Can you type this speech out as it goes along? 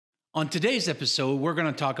On today's episode, we're going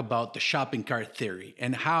to talk about the shopping cart theory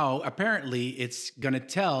and how apparently it's going to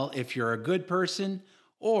tell if you're a good person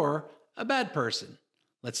or a bad person.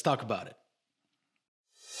 Let's talk about it.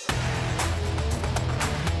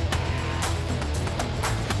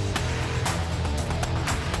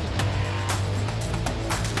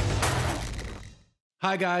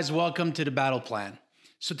 Hi, guys. Welcome to the Battle Plan.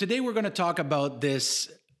 So today we're going to talk about this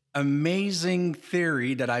amazing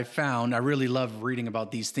theory that I found. I really love reading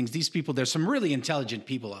about these things. These people, there's some really intelligent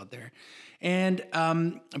people out there. And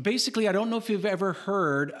basically, I don't know if you've ever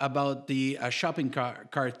heard about the shopping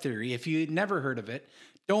cart theory. If you never heard of it,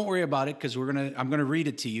 don't worry about it because I'm gonna read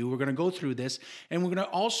it to you. We're gonna go through this, and we're gonna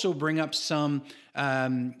also bring up some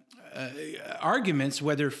arguments,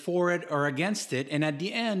 whether for it or against it. And at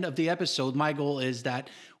the end of the episode, my goal is that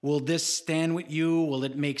will this stand with you? Will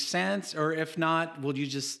it make sense? Or if not, will you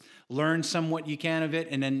just learn what you can of it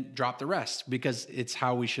and then drop the rest? Because it's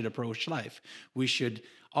how we should approach life. We should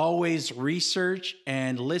always research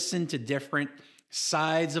and listen to different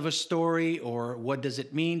sides of a story, or what does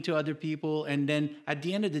it mean to other people? And then at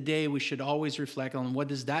the end of the day, we should always reflect on what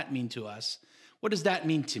does that mean to us? What does that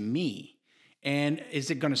mean to me? And is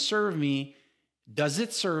it going to serve me? Does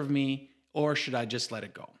it serve me? Or should I just let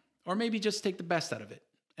it go? Or maybe just take the best out of it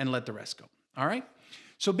and let the rest go. All right.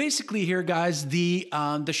 So basically here, guys, the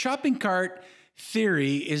shopping cart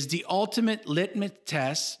theory is the ultimate litmus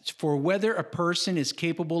test for whether a person is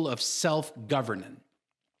capable of self-governing,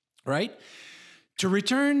 right? To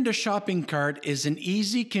return the shopping cart is an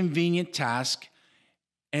easy, convenient task,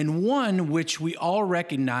 and one which we all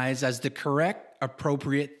recognize as the correct,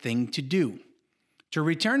 appropriate thing to do. To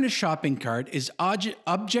return the shopping cart is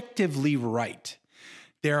objectively right.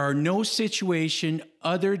 There are no situation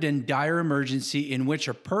other than dire emergency in which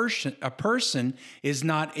a person is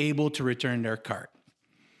not able to return their cart.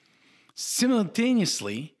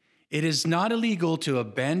 Simultaneously, it is not illegal to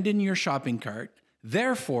abandon your shopping cart.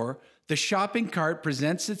 Therefore, the shopping cart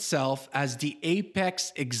presents itself as the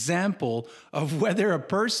apex example of whether a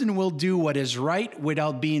person will do what is right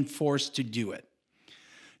without being forced to do it.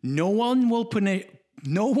 No one will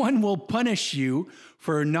punish you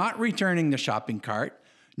for not returning the shopping cart.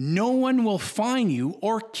 No one will fine you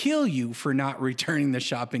or kill you for not returning the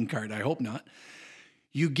shopping cart. I hope not.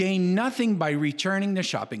 You gain nothing by returning the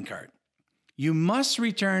shopping cart. You must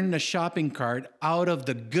return the shopping cart out of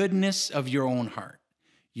the goodness of your own heart.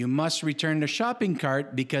 You must return the shopping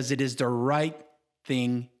cart because it is the right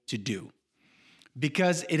thing to do,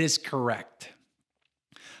 because it is correct.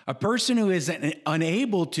 A person who is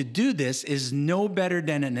unable to do this is no better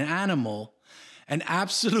than an animal, an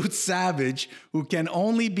absolute savage who can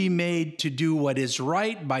only be made to do what is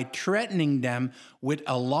right by threatening them with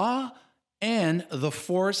a law and the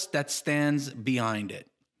force that stands behind it.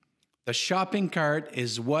 The shopping cart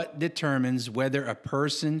is what determines whether a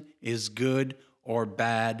person is good or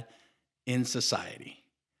bad in society.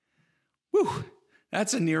 Whew,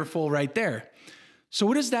 that's a near full right there. So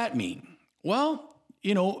what does that mean? Well,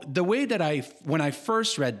 you know, the way that when I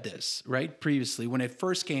first read this, right, previously, when it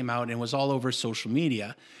first came out and was all over social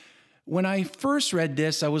media, when I first read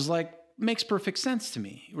this, I was like, makes perfect sense to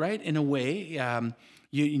me, right? In a way,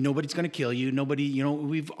 nobody's going to kill you. Nobody,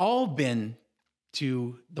 we've all been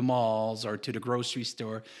to the malls or to the grocery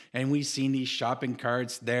store, and we've seen these shopping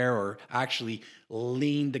carts there, or actually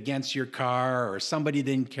leaned against your car, or somebody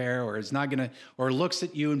didn't care, or is not going to, or looks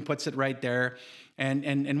at you and puts it right there.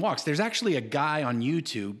 And walks. There's actually a guy on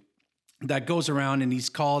YouTube that goes around, and he's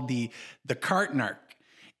called the cart narc.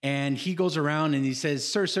 And he goes around and he says,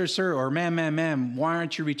 sir, or ma'am, why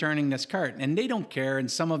aren't you returning this cart? And they don't care.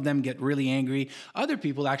 And some of them get really angry. Other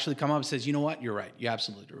people actually come up and says, you know what? You're right. You're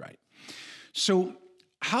absolutely right. So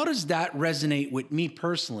how does that resonate with me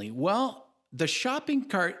personally? Well, the shopping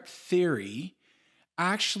cart theory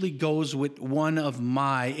actually goes with one of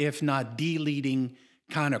my, if not the leading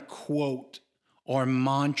kind of quote or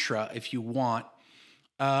mantra, if you want,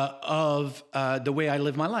 of the way I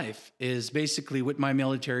live my life is basically with my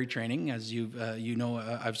military training. As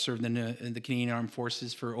I've served in the Canadian Armed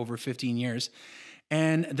Forces for over 15 years.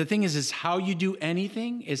 And the thing is how you do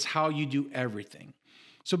anything is how you do everything.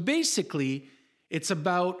 So basically, it's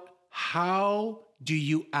about how do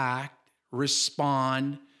you act,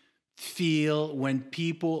 respond, feel when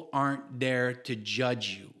people aren't there to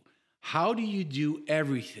judge you. How do you do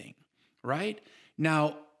everything, right?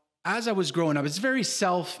 Now, as I was growing up, it's very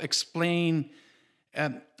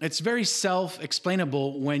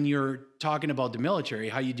self-explainable when you're talking about the military,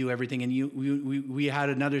 how you do everything. And we had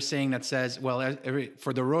another saying that says, well,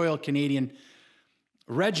 for the Royal Canadian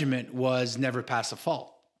Regiment was never pass a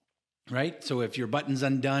fault, right? So if your button's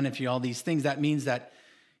undone, if you all these things, that means that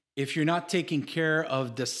if you're not taking care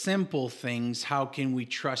of the simple things, how can we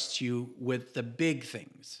trust you with the big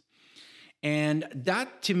things? And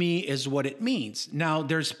that to me is what it means. Now,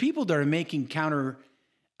 there's people that are making counter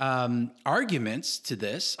arguments to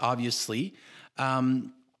this, obviously.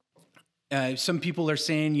 Some people are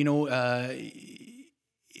saying,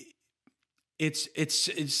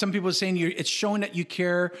 it's some people are saying it's showing that you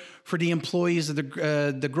care for the employees of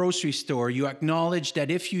the grocery store. You acknowledge that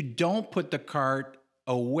if you don't put the cart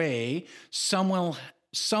away, someone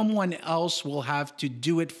else will have to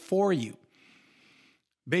do it for you.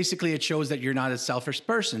 Basically, it shows that you're not a selfish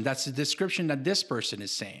person. That's the description that this person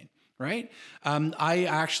is saying, right? I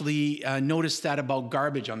actually noticed that about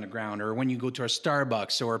garbage on the ground, or when you go to a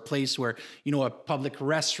Starbucks or a place where, a public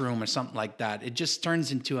restroom or something like that. It just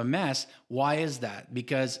turns into a mess. Why is that?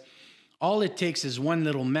 Because all it takes is one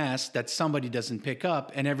little mess that somebody doesn't pick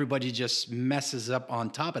up, and everybody just messes up on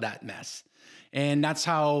top of that mess. And that's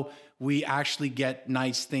how we actually get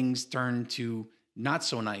nice things turned to not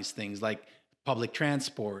so nice things, like public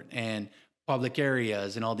transport and public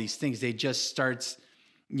areas and all these things. They just starts,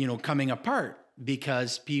 coming apart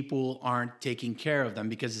because people aren't taking care of them,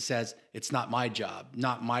 because it says it's not my job,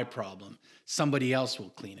 not my problem. Somebody else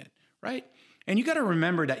will clean it, right? And you got to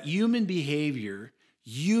remember that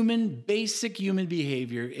basic human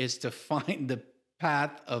behavior is to find the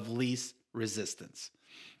path of least resistance.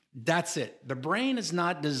 That's it. The brain is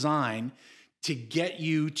not designed to get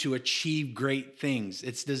you to achieve great things.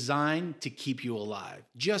 It's designed to keep you alive,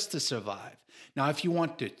 just to survive. Now, if you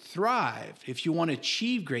want to thrive, if you want to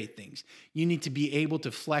achieve great things, you need to be able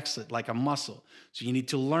to flex it like a muscle. So you need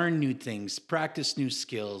to learn new things, practice new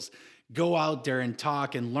skills, go out there and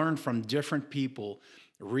talk and learn from different people,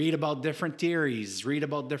 read about different theories, read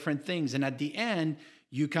about different things. And at the end,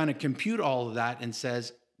 you kind of compute all of that and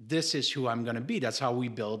says, this is who I'm going to be. That's how we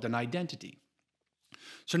build an identity.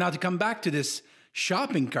 So now to come back to this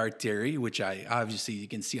shopping cart theory, which you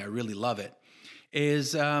can see I really love it,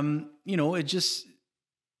 is,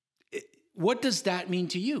 what does that mean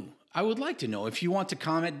to you? I would like to know. If you want to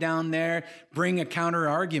comment down there, bring a counter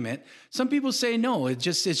argument. Some people say, no, it's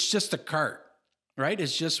just a cart, right?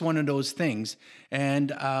 It's just one of those things.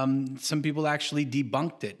 And some people actually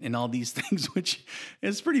debunked it and all these things, which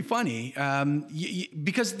is pretty funny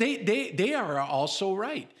because they are also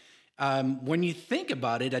right. When you think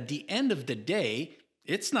about it, at the end of the day,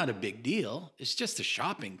 it's not a big deal. It's just a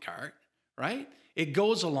shopping cart, right? It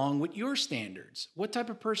goes along with your standards. What type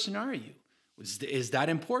of person are you? Is that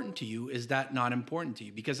important to you? Is that not important to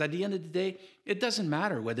you? Because at the end of the day, it doesn't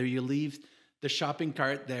matter whether you leave the shopping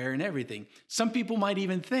cart there and everything. Some people might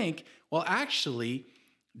even think, well, actually,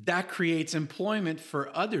 that creates employment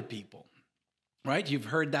for other people, right? You've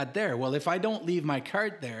heard that there. Well, if I don't leave my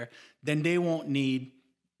cart there, then they won't need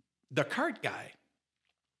the cart guy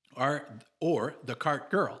or the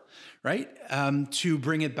cart girl, right? To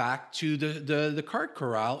bring it back to the cart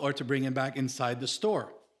corral or to bring it back inside the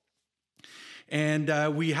store.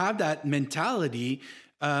 And we have that mentality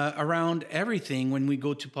around everything when we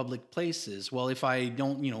go to public places. Well, if I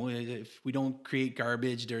don't, if we don't create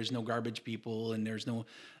garbage, there's no garbage people and there's no,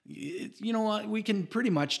 we can pretty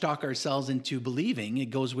much talk ourselves into believing, it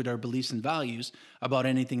goes with our beliefs and values, about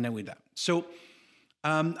anything that we do. So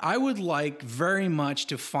I would like very much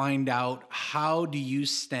to find out, how do you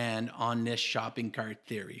stand on this shopping cart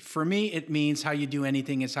theory? For me, it means how you do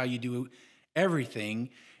anything is how you do everything.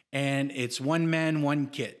 And it's one man, one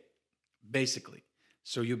kit, basically.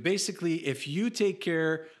 So if you take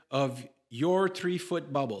care of your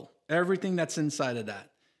 3-foot bubble, everything that's inside of that,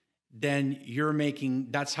 then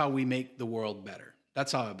that's how we make the world better.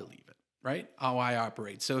 That's how I believe it, right? How I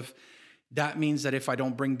operate. So if that means that if I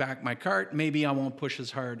don't bring back my cart, maybe I won't push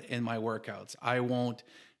as hard in my workouts. I won't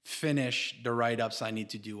finish the write-ups I need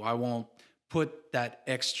to do. I won't put that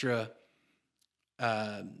extra,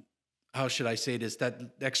 how should I say this, that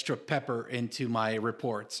extra pepper into my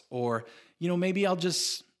reports. Or, maybe I'll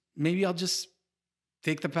just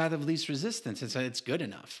take the path of least resistance and say it's good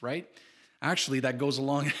enough, right? Actually, that goes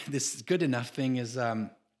along, this good enough thing is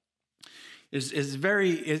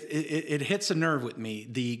very, it hits a nerve with me,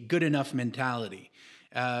 the good enough mentality.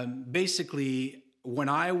 Basically, when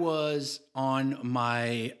I was on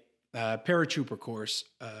my paratrooper course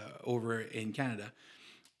over in Canada,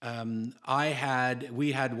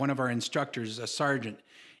 we had one of our instructors, a sergeant,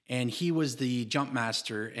 and he was the jump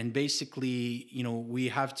master. And basically, we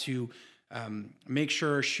have to make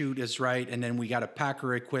sure our chute is right, and then we got to pack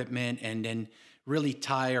our equipment, and then really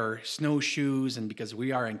tie our snowshoes, and because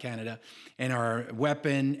we are in Canada, and our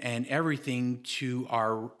weapon and everything to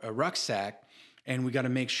our rucksack, and we got to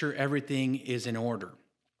make sure everything is in order.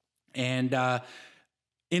 And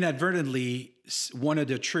inadvertently, one of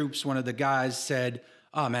the troops, one of the guys said,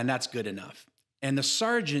 "Oh man, that's good enough." And the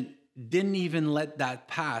sergeant didn't even let that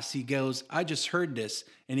pass. He goes, "I just heard this."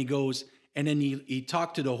 And he goes, and then he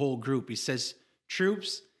talked to the whole group. He says,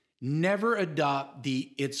 "Troops, never adopt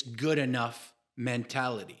the it's good enough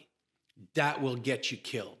mentality. That will get you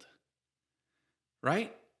killed."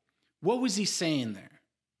 Right? What was he saying there?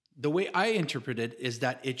 The way I interpret it is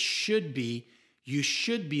that you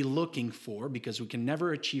should be looking for, because we can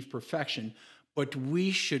never achieve perfection, but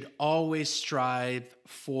we should always strive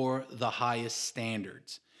for the highest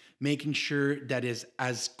standards, making sure that is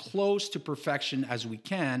as close to perfection as we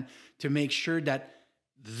can to make sure that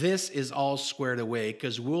this is all squared away,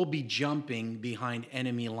 because we'll be jumping behind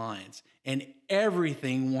enemy lines. And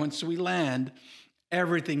everything, once we land,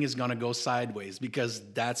 everything is going to go sideways,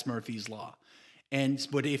 because that's Murphy's Law.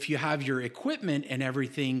 But if you have your equipment and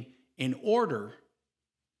everything in order,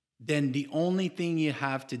 then the only thing you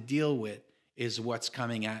have to deal with is what's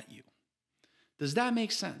coming at you. Does that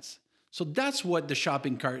make sense? So that's what the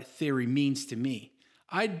shopping cart theory means to me.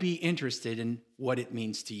 I'd be interested in what it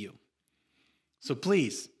means to you. So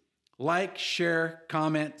please, like, share,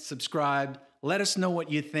 comment, subscribe. Let us know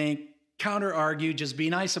what you think. Counter argue, just be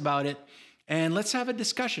nice about it. And let's have a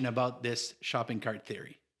discussion about this shopping cart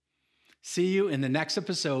theory. See you in the next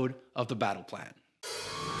episode of The Battle Plan.